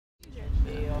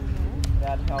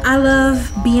I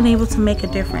love being able to make a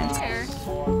difference.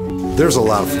 There's a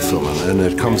lot of fulfillment, and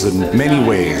it comes in many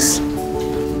ways.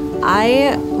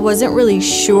 I wasn't really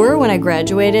sure when I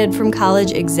graduated from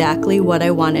college exactly what I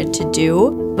wanted to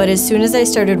do, but as soon as I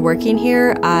started working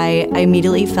here, I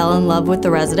immediately fell in love with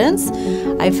the residents.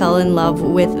 I fell in love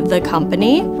with the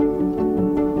company.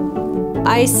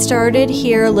 I started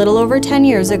here a little over 10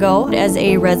 years ago as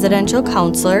a residential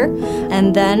counselor,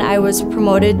 and then I was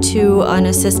promoted to an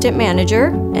assistant manager,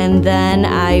 and then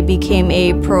I became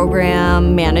a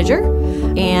program manager,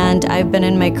 and I've been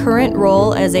in my current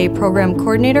role as a program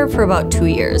coordinator for about 2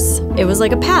 years. It was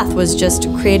like a path was just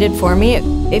created for me.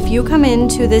 If you come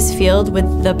into this field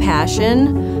with the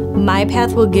passion,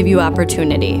 MyPath will give you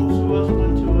opportunity.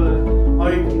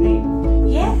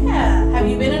 Yeah, have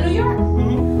you been in New York?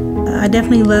 I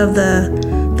definitely love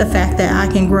the fact that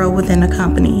I can grow within a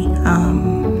company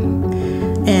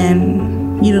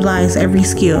and utilize every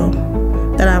skill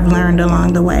that I've learned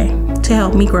along the way to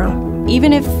help me grow.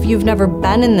 Even if you've never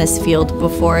been in this field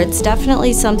before, it's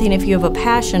definitely something, if you have a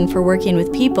passion for working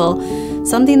with people,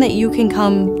 something that you can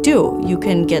come do. You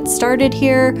can get started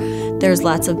here. There's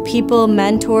lots of people,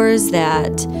 mentors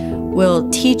that will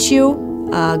teach you,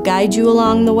 guide you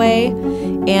along the way,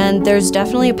 and there's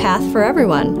definitely a path for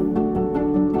everyone.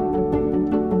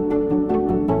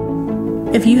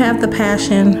 If you have the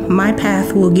passion,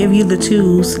 MyPath will give you the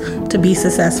tools to be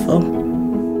successful.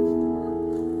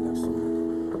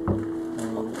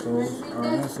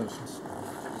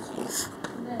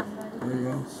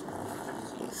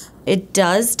 It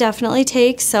does definitely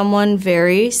take someone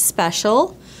very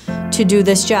special to do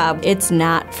this job. It's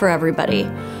not for everybody.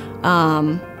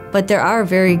 But there are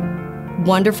very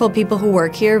wonderful people who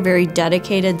work here, very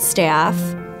dedicated staff.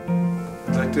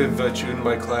 I'd like to invite you into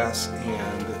my class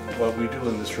and what we do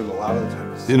in this room a lot of the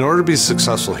times. In order to be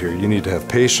successful here, you need to have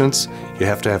patience, you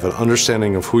have to have an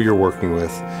understanding of who you're working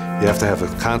with, you have to have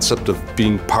a concept of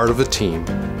being part of a team,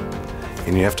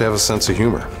 and you have to have a sense of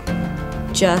humor.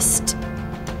 Just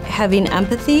having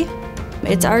empathy.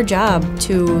 It's our job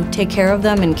to take care of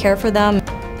them and care for them.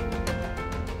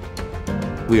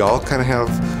 We all kind of have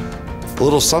a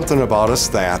little something about us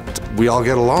that we all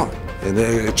get along, and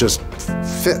it just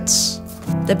fits.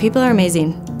 The people are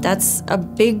amazing. That's a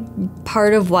big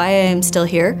part of why I am still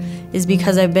here, is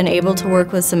because I've been able to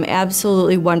work with some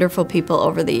absolutely wonderful people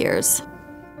over the years.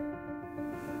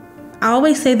 I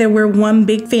always say that we're one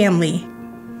big family.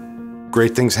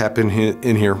 Great things happen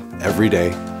in here every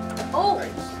day. Oh, I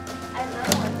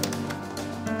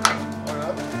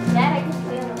love one. Dad, I can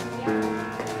play on the piano.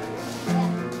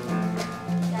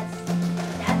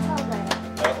 That's all right.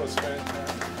 That was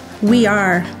fantastic. We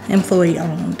are employee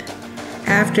owned.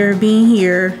 After being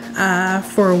here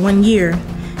for 1 year,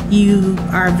 you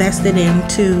are vested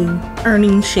into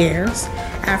earning shares.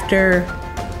 After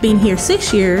being here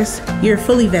 6 years, you're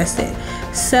fully vested.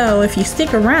 So if you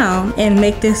stick around and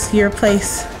make this your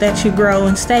place that you grow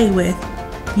and stay with,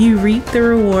 you reap the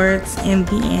rewards in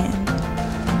the end.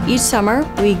 Each summer,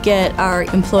 we get our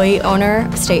employee owner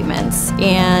statements,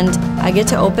 and I get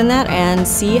to open that and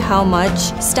see how much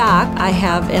stock I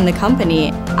have in the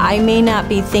company. I may not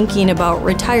be thinking about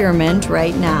retirement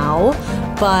right now,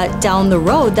 but down the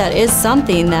road, that is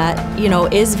something that,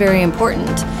 is very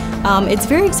important. It's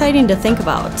very exciting to think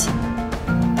about,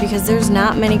 because there's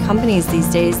not many companies these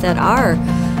days that are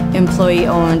employee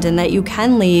owned and that you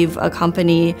can leave a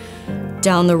company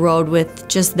down the road with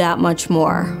just that much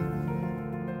more.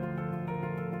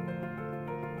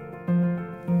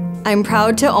 I'm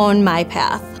proud to own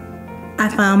MyPath. I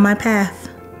found my path.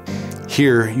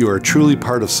 Here, you are truly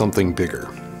part of something bigger.